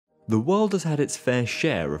The world has had its fair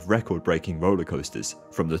share of record-breaking roller coasters.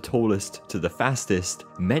 From the tallest to the fastest,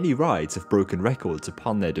 many rides have broken records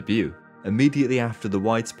upon their debut. Immediately after the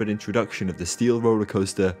widespread introduction of the steel roller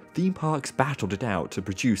coaster, theme parks battled it out to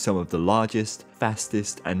produce some of the largest,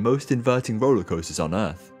 fastest, and most inverting roller coasters on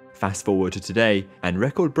Earth. Fast forward to today, and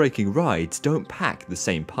record-breaking rides don't pack the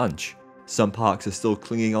same punch. Some parks are still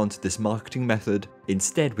clinging on to this marketing method,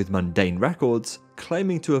 instead with mundane records,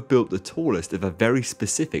 claiming to have built the tallest of a very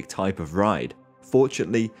specific type of ride.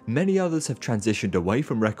 Fortunately, many others have transitioned away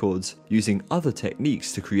from records, using other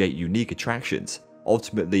techniques to create unique attractions.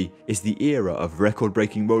 Ultimately, is the era of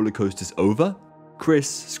record-breaking roller coasters over? Chris,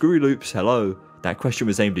 Screwy Loops, hello. That question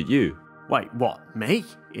was aimed at you. Wait, what? Me?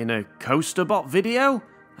 In a CoasterBot video?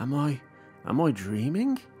 Am I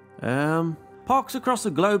dreaming? Parks across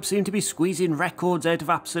the globe seem to be squeezing records out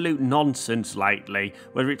of absolute nonsense lately,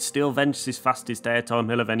 whether it's Steel Vengeance's fastest airtime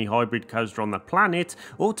hill of any hybrid coaster on the planet,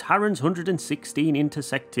 or Taron's 116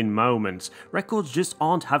 intersecting moments. Records just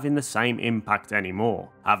aren't having the same impact anymore.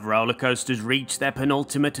 Have roller coasters reached their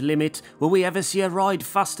penultimate limit? Will we ever see a ride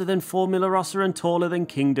faster than Formula Rossa and taller than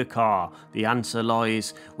King Dakar? The answer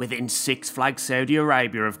lies within Six Flags Saudi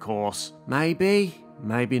Arabia, of course. Maybe,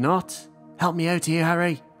 maybe not. Help me out here,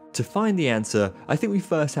 Harry. To find the answer, I think we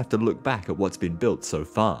first have to look back at what's been built so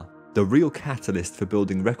far. The real catalyst for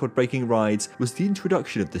building record-breaking rides was the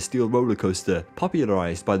introduction of the steel roller coaster,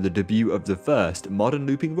 popularised by the debut of the first modern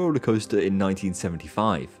looping roller coaster in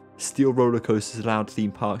 1975. Steel roller coasters allowed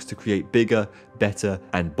theme parks to create bigger, better,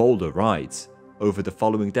 and bolder rides. Over the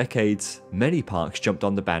following decades, many parks jumped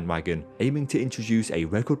on the bandwagon, aiming to introduce a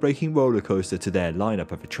record-breaking roller coaster to their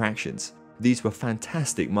lineup of attractions. These were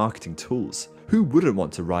fantastic marketing tools. Who wouldn't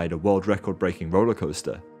want to ride a world record-breaking roller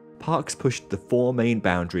coaster? Parks pushed the four main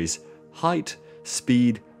boundaries: height,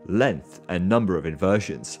 speed, length, and number of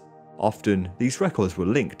inversions. Often, these records were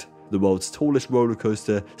linked. The world's tallest roller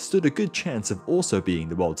coaster stood a good chance of also being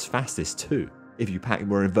the world's fastest too. If you pack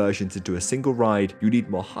more inversions into a single ride, you need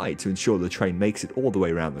more height to ensure the train makes it all the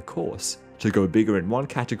way around the course. To go bigger in one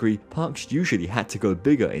category, parks usually had to go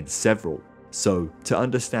bigger in several. So, to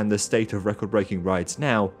understand the state of record-breaking rides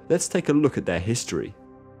now, let's take a look at their history.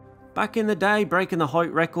 Back in the day, breaking the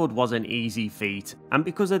height record was an easy feat, and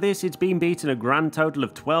because of this it's been beaten a grand total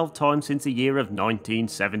of 12 times since the year of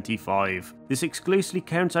 1975. This exclusively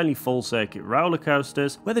counts only full circuit roller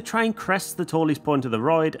coasters, where the train crests the tallest point of the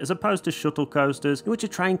ride, as opposed to shuttle coasters, in which a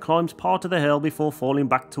train climbs part of the hill before falling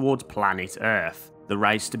back towards planet Earth. The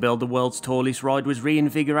race to build the world's tallest ride was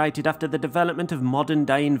reinvigorated after the development of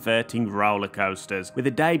modern-day inverting roller coasters, with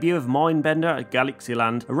the debut of Mindbender at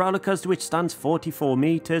Galaxyland, a roller coaster which stands 44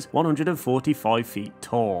 metres, 145 feet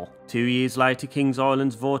tall. 2 years later, Kings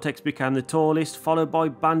Island's Vortex became the tallest, followed by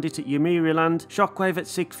Bandit at Yamiriland, Shockwave at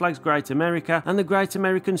Six Flags Great America, and the Great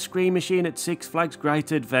American Scream Machine at Six Flags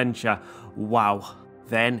Great Adventure. Wow.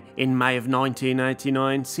 Then, in May of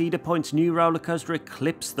 1989, Cedar Point's new roller coaster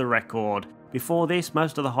eclipsed the record. Before this,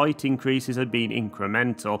 most of the height increases had been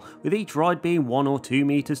incremental, with each ride being 1 or 2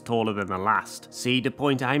 metres taller than the last. Cedar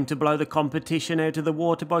Point aimed to blow the competition out of the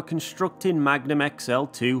water by constructing Magnum XL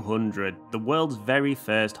 200, the world's very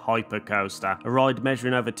first hypercoaster, a ride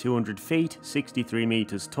measuring over 200 feet, 63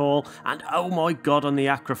 metres tall, and oh my god on the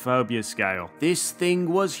acrophobia scale. This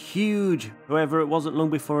thing was huge! However, it wasn't long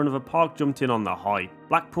before another park jumped in on the hype.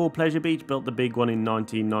 Blackpool Pleasure Beach built the big one in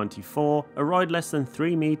 1994, a ride less than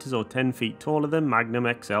 3 metres or 10 feet taller than Magnum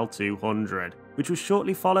XL 200, which was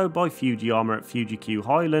shortly followed by Fujiyama at Fuji-Q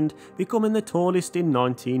Highland, becoming the tallest in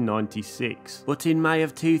 1996. But in May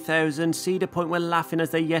of 2000, Cedar Point were laughing as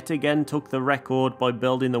they yet again took the record by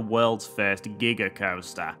building the world's first giga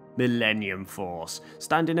coaster, Millennium Force,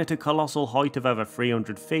 standing at a colossal height of over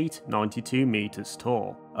 300 feet, 92 metres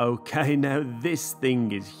tall. Okay, now this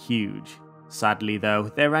thing is huge. Sadly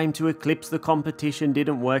though, their aim to eclipse the competition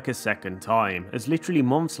didn't work a second time, as literally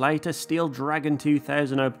months later, Steel Dragon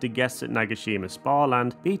 2000 opened to guests at Nagashima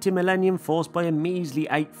Sparland, beating Millennium Force by a measly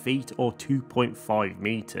 8 feet or 2.5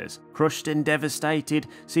 metres. Crushed and devastated,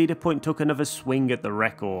 Cedar Point took another swing at the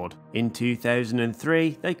record. In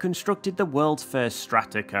 2003, they constructed the world's first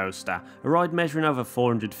Stratocoaster, a ride measuring over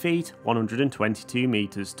 400 feet, 122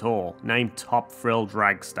 metres tall, named Top Thrill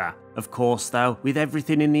Dragster. Of course though, with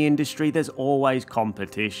everything in the industry there's always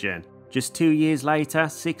competition. Just 2 years later,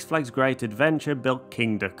 Six Flags Great Adventure built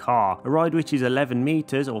King Dakar, a ride which is 11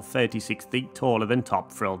 metres or 36 feet taller than Top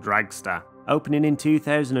Thrill Dragster. Opening in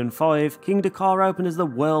 2005, King Dakar opened as the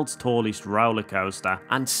world's tallest roller coaster,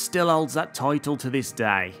 and still holds that title to this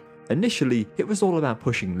day. Initially, it was all about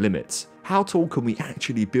pushing limits. How tall can we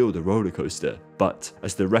actually build a roller coaster? But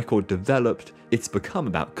as the record developed, it's become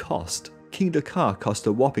about cost. Kingda Ka cost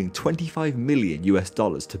a whopping $25 million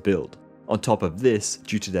to build. On top of this,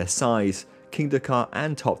 due to their size, Kingda Ka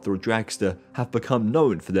and Top Thrill Dragster have become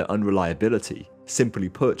known for their unreliability. Simply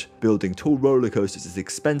put, building tall roller coasters is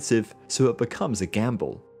expensive, so it becomes a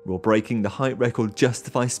gamble. Will breaking the height record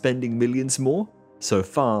justify spending millions more? So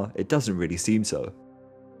far, it doesn't really seem so.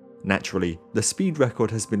 Naturally, the speed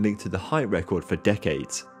record has been linked to the height record for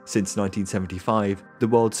decades. Since 1975, the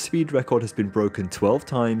world's speed record has been broken 12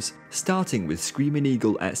 times, starting with Screaming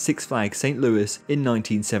Eagle at Six Flags St. Louis in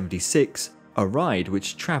 1976, a ride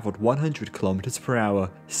which travelled 100 km per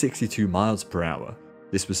hour, 62 miles per hour.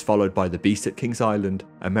 This was followed by the Beast at Kings Island,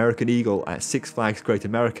 American Eagle at Six Flags Great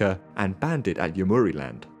America, and Bandit at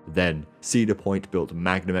Yomiuriland. Then, Cedar Point built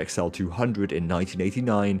Magnum XL 200 in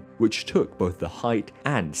 1989, which took both the height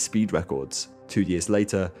and speed records. 2 years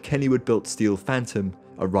later, Kennywood built Steel Phantom,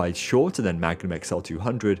 a ride shorter than Magnum XL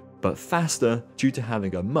 200, but faster due to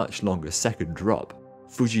having a much longer second drop.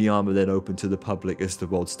 Fujiyama then opened to the public as the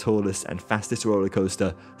world's tallest and fastest roller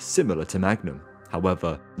coaster, similar to Magnum.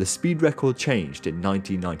 However, the speed record changed in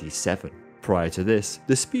 1997. Prior to this,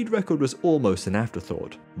 the speed record was almost an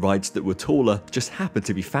afterthought. Rides that were taller just happened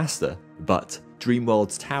to be faster. But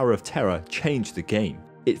Dreamworld's Tower of Terror changed the game.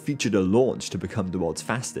 It featured a launch to become the world's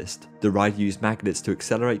fastest. The ride used magnets to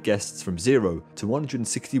accelerate guests from 0 to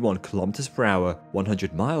 161 km per hour,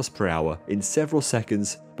 100 miles per hour in several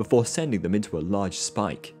seconds before sending them into a large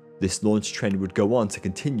spike. This launch trend would go on to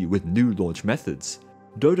continue with new launch methods.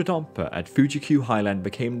 Dodonpa at Fuji-Q Highland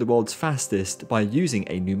became the world's fastest by using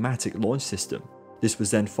a pneumatic launch system. This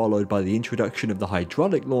was then followed by the introduction of the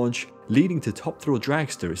hydraulic launch, leading to Top Thrill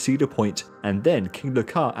Dragster at Cedar Point, and then Kingda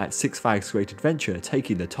Ka at Six Flags Great Adventure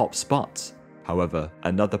taking the top spots. However,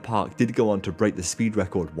 another park did go on to break the speed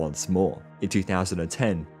record once more. In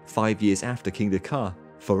 2010, 5 years after Kingda Ka,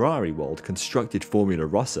 Ferrari World constructed Formula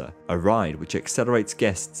Rossa, a ride which accelerates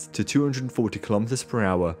guests to 240 km per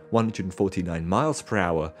hour, 149 miles per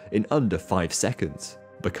hour in under 5 seconds.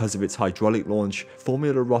 Because of its hydraulic launch,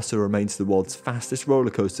 Formula Rossa remains the world's fastest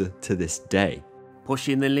roller coaster to this day.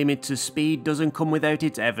 Pushing the limits of speed doesn't come without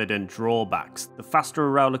its evident drawbacks. The faster a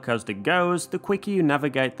roller coaster goes, the quicker you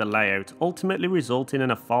navigate the layout, ultimately resulting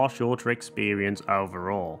in a far shorter experience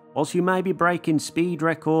overall. Whilst you may be breaking speed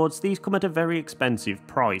records, these come at a very expensive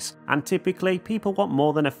price, and typically people want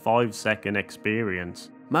more than a 5-second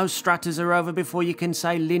experience. Most stratas are over before you can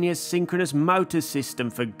say linear synchronous motor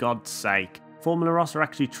system, for God's sake. Formula Rossa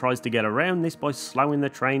actually tries to get around this by slowing the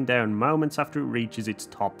train down moments after it reaches its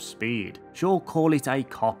top speed. Sure, call it a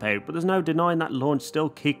cop-out, but there's no denying that launch still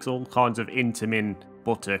kicks all kinds of Intamin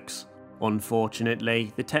buttocks.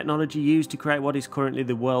 Unfortunately, the technology used to create what is currently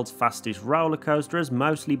the world's fastest roller coaster has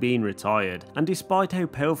mostly been retired, and despite how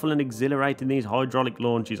powerful and exhilarating these hydraulic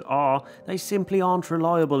launches are, they simply aren't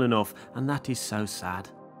reliable enough, and that is so sad.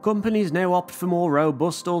 Companies now opt for more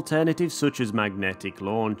robust alternatives such as magnetic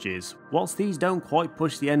launches. Whilst these don't quite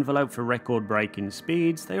push the envelope for record-breaking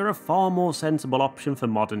speeds, they are a far more sensible option for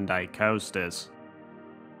modern-day coasters.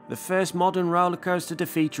 The first modern roller coaster to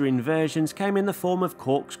feature inversions came in the form of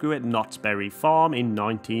Corkscrew at Knott's Berry Farm in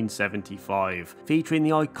 1975. Featuring the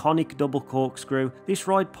iconic double corkscrew, this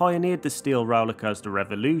ride pioneered the steel roller coaster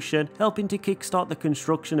revolution, helping to kickstart the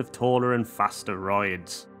construction of taller and faster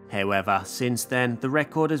rides. However, since then, the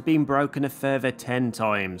record has been broken a further 10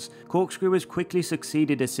 times. Corkscrew was quickly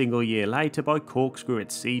succeeded a single year later by Corkscrew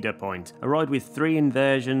at Cedar Point, a ride with 3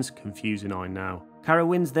 inversions, confusing I know.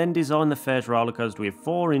 Carowinds then designed the first roller coaster with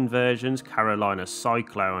 4 inversions, Carolina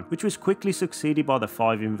Cyclone, which was quickly succeeded by the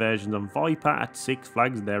 5 inversions on Viper at Six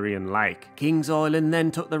Flags Darien Lake. Kings Island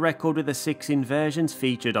then took the record with the 6 inversions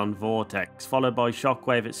featured on Vortex, followed by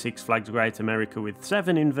Shockwave at Six Flags Great America with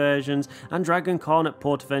 7 inversions, and Dragon Con at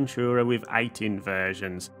Port Ventura with 8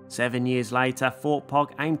 inversions. 7 years later, Fort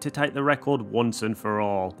Pog aimed to take the record once and for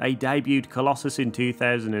all. They debuted Colossus in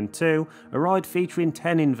 2002, a ride featuring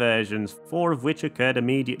 10 inversions, 4 of which occurred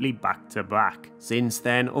immediately back to back. Since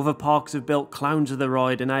then, other parks have built clones of the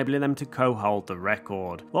ride, enabling them to co-hold the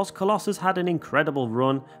record. Whilst Colossus had an incredible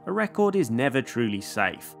run, a record is never truly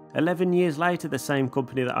safe. 11 years later, the same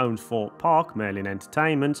company that owns Fort Park, Merlin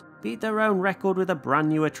Entertainment, beat their own record with a brand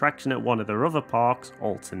new attraction at one of their other parks,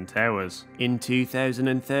 Alton Towers. In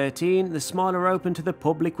 2013, the Smiler opened to the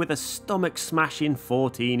public with a stomach-smashing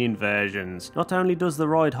 14 inversions. Not only does the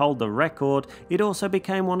ride hold the record, it also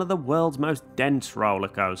became one of the world's most dense roller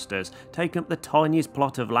coasters, taking up the tiniest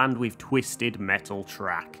plot of land with twisted metal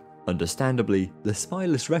track. Understandably, the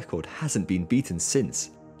Smiler's record hasn't been beaten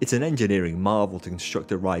since. It's an engineering marvel to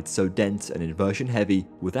construct a ride so dense and inversion heavy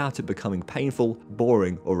without it becoming painful,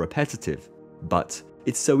 boring, or repetitive. But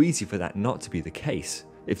it's so easy for that not to be the case.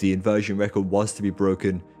 If the inversion record was to be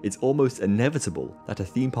broken, it's almost inevitable that a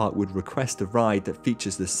theme park would request a ride that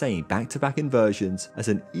features the same back-to-back inversions as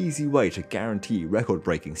an easy way to guarantee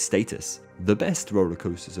record-breaking status. The best roller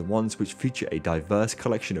coasters are ones which feature a diverse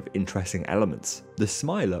collection of interesting elements. The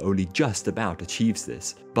Smiler only just about achieves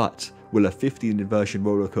this, but will a 15 inversion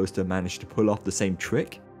roller coaster manage to pull off the same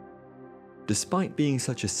trick? Despite being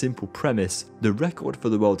such a simple premise, the record for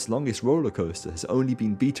the world's longest roller coaster has only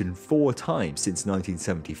been beaten 4 times since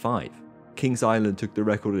 1975. Kings Island took the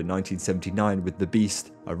record in 1979 with the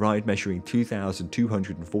Beast, a ride measuring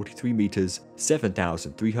 2,243 meters,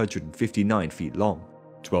 7,359 feet long.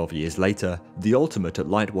 12 years later, the Ultimate at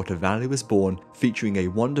Lightwater Valley was born, featuring a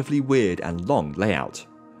wonderfully weird and long layout.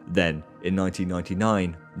 Then, in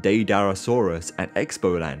 1999, Daidarosaurus at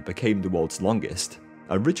Expoland became the world's longest.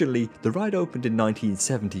 Originally, the ride opened in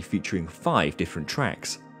 1970 featuring 5 different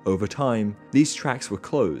tracks. Over time, these tracks were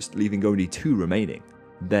closed, leaving only 2 remaining.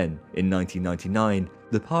 Then, in 1999,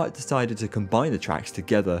 the park decided to combine the tracks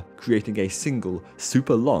together, creating a single,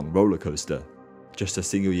 super long roller coaster. Just a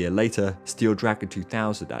single year later, Steel Dragon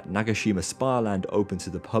 2000 at Nagashima Sparland opened to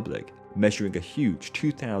the public. Measuring a huge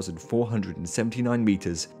 2,479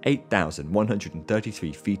 meters,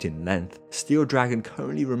 8,133 feet in length, Steel Dragon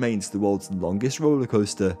currently remains the world's longest roller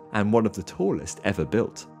coaster and one of the tallest ever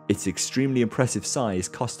built. Its extremely impressive size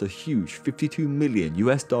cost a huge $52 million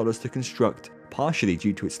to construct, partially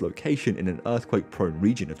due to its location in an earthquake-prone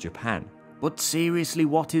region of Japan. But seriously,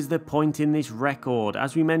 what is the point in this record?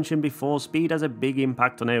 As we mentioned before, speed has a big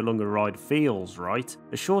impact on how long a ride feels, right?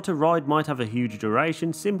 A shorter ride might have a huge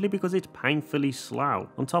duration simply because it's painfully slow.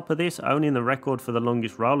 On top of this, owning the record for the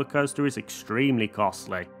longest roller coaster is extremely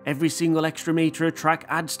costly. Every single extra meter of track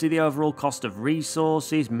adds to the overall cost of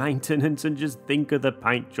resources, maintenance, and just think of the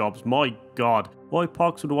paint jobs. My god. Why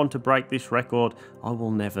parks would want to break this record, I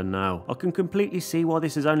will never know. I can completely see why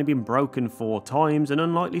this has only been broken 4 times and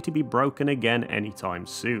unlikely to be broken again anytime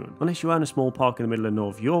soon. Unless you own a small park in the middle of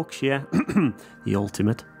North Yorkshire, the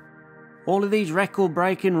ultimate. All of these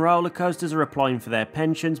record-breaking roller coasters are applying for their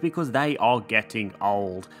pensions because they are getting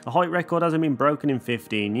old. The height record hasn't been broken in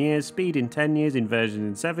 15 years, speed in 10 years, inversions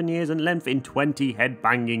in 7 years, and length in 20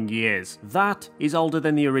 head-banging years. That is older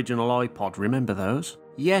than the original iPod, remember those?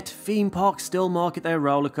 Yet, theme parks still market their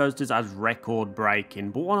roller coasters as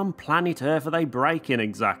record-breaking, but what on planet Earth are they breaking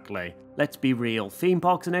exactly? Let's be real, theme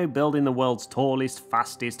parks are now building the world's tallest,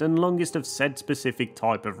 fastest and longest of said specific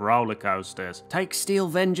type of roller coasters. Take Steel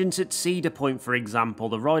Vengeance at Cedar Point for example,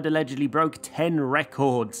 the ride allegedly broke 10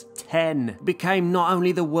 records. 10! Became not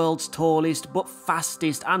only the world's tallest, but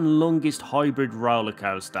fastest and longest hybrid roller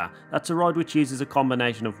coaster. That's a ride which uses a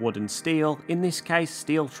combination of wood and steel, in this case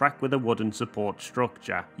steel track with a wooden support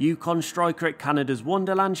structure. Yukon Striker at Canada's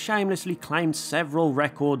Wonderland shamelessly claimed several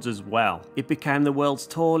records as well. It became the world's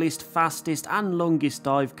tallest, fastest and longest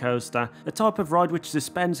dive coaster, a type of ride which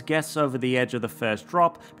suspends guests over the edge of the first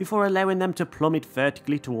drop before allowing them to plummet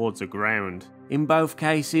vertically towards the ground. In both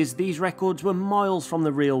cases, these records were miles from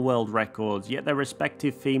the real world records, yet their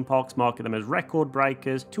respective theme parks market them as record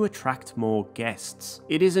breakers to attract more guests.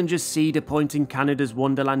 It isn't just Cedar Point in Canada's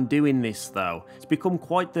Wonderland doing this though. It's become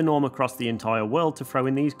quite the norm across the entire world to throw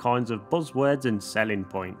in these kinds of buzzwords and selling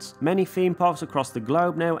points. Many theme parks across the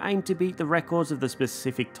globe now aim to beat the records of the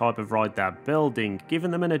specific type of ride they're building,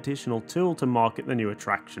 giving them an additional tool to market the new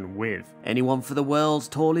attraction with. Anyone for the world's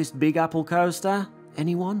tallest Big Apple coaster?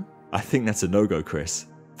 Anyone? I think that's a no-go, Chris.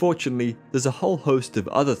 Fortunately, there's a whole host of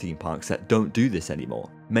other theme parks that don't do this anymore.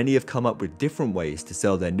 Many have come up with different ways to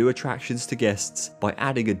sell their new attractions to guests by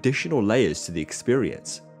adding additional layers to the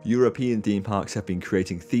experience. European theme parks have been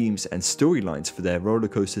creating themes and storylines for their roller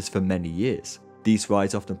coasters for many years. These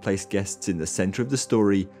rides often place guests in the center of the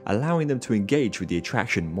story, allowing them to engage with the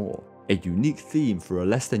attraction more. A unique theme for a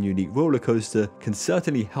less than unique roller coaster can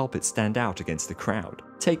certainly help it stand out against the crowd.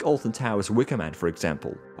 Take Alton Towers' Wicker Man for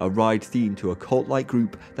example, a ride themed to a cult-like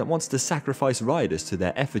group that wants to sacrifice riders to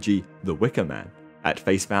their effigy, the Wicker Man. At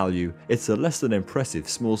face value, it's a less than impressive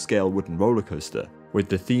small-scale wooden roller coaster. With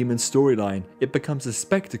the theme and storyline, it becomes a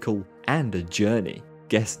spectacle and a journey.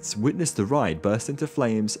 Guests witness the ride burst into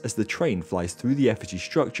flames as the train flies through the effigy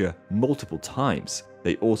structure multiple times.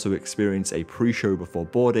 They also experience a pre-show before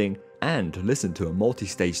boarding and listen to a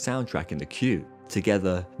multi-stage soundtrack in the queue.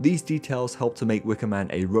 Together, these details help to make Wicker Man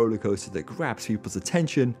a roller coaster that grabs people's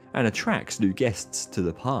attention and attracts new guests to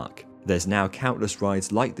the park. There's now countless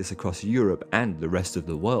rides like this across Europe and the rest of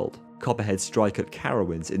the world. Copperhead Strike at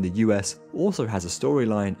Carowinds in the US also has a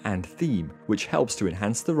storyline and theme which helps to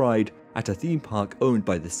enhance the ride at a theme park owned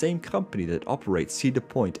by the same company that operates Cedar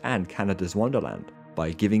Point and Canada's Wonderland.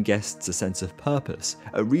 By giving guests a sense of purpose,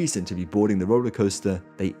 a reason to be boarding the roller coaster,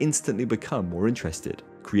 they instantly become more interested.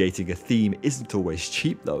 Creating a theme isn't always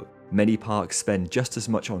cheap though. Many parks spend just as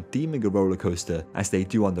much on theming a roller coaster as they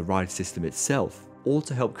do on the ride system itself, all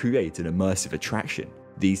to help create an immersive attraction.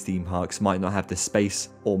 These theme parks might not have the space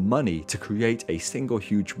or money to create a single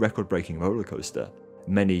huge record-breaking roller coaster.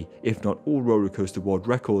 Many, if not all roller coaster world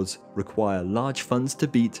records require large funds to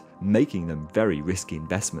beat, making them very risky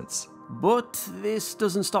investments. But this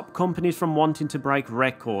doesn't stop companies from wanting to break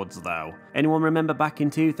records though. Anyone remember back in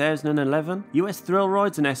 2011? US Thrill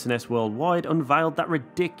Rides and S&S Worldwide unveiled that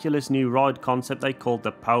ridiculous new ride concept they called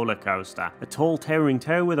the Polar Coaster. A tall towering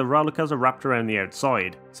tower with a roller coaster wrapped around the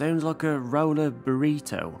outside. Sounds like a roller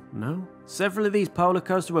burrito, no? Several of these polar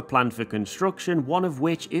coasters were planned for construction, one of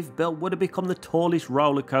which, if built, would have become the tallest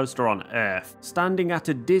roller coaster on Earth, standing at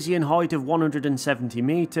a dizzying height of 170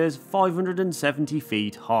 meters, 570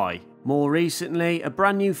 feet high. More recently, a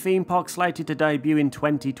brand new theme park slated to debut in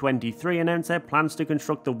 2023 announced their plans to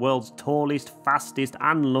construct the world's tallest, fastest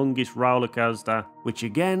and longest roller coaster, which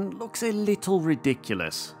again looks a little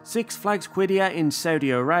ridiculous. Six Flags Qiddiya in Saudi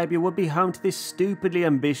Arabia would be home to this stupidly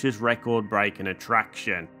ambitious record-breaking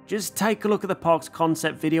attraction. Just take a look at the park's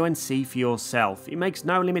concept video and see for yourself. It makes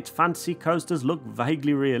No Limits fantasy coasters look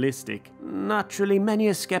vaguely realistic. Naturally, many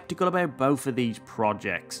are skeptical about both of these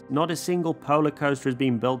projects. Not a single polar coaster has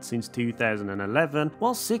been built since 2011,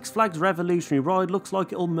 while Six Flags Revolutionary Ride looks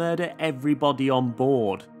like it'll murder everybody on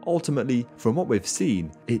board. Ultimately, from what we've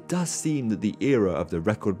seen, it does seem that the era of the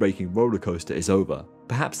record-breaking roller coaster is over.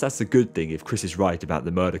 Perhaps that's a good thing if Chris is right about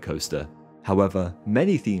the murder coaster. However,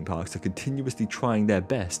 many theme parks are continuously trying their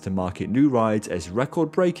best to market new rides as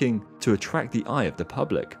record-breaking to attract the eye of the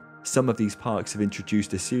public. Some of these parks have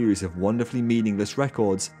introduced a series of wonderfully meaningless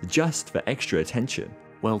records just for extra attention.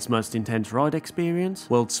 World's most intense ride experience,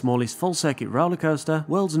 world's smallest full-circuit roller coaster,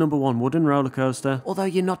 world's #1 wooden roller coaster, although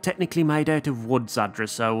you're not technically made out of wood, Zadra,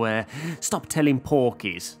 so stop telling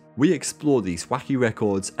porkies. We explore these wacky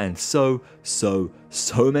records and so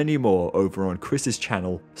many more over on Chris's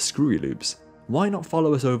channel, Screwy Loops. Why not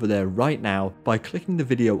follow us over there right now by clicking the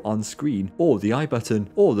video on screen or the I button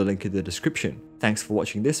or the link in the description. Thanks for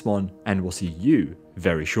watching this one and we'll see you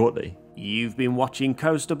very shortly. You've been watching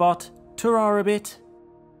CoasterBot. Ta-ra a bit.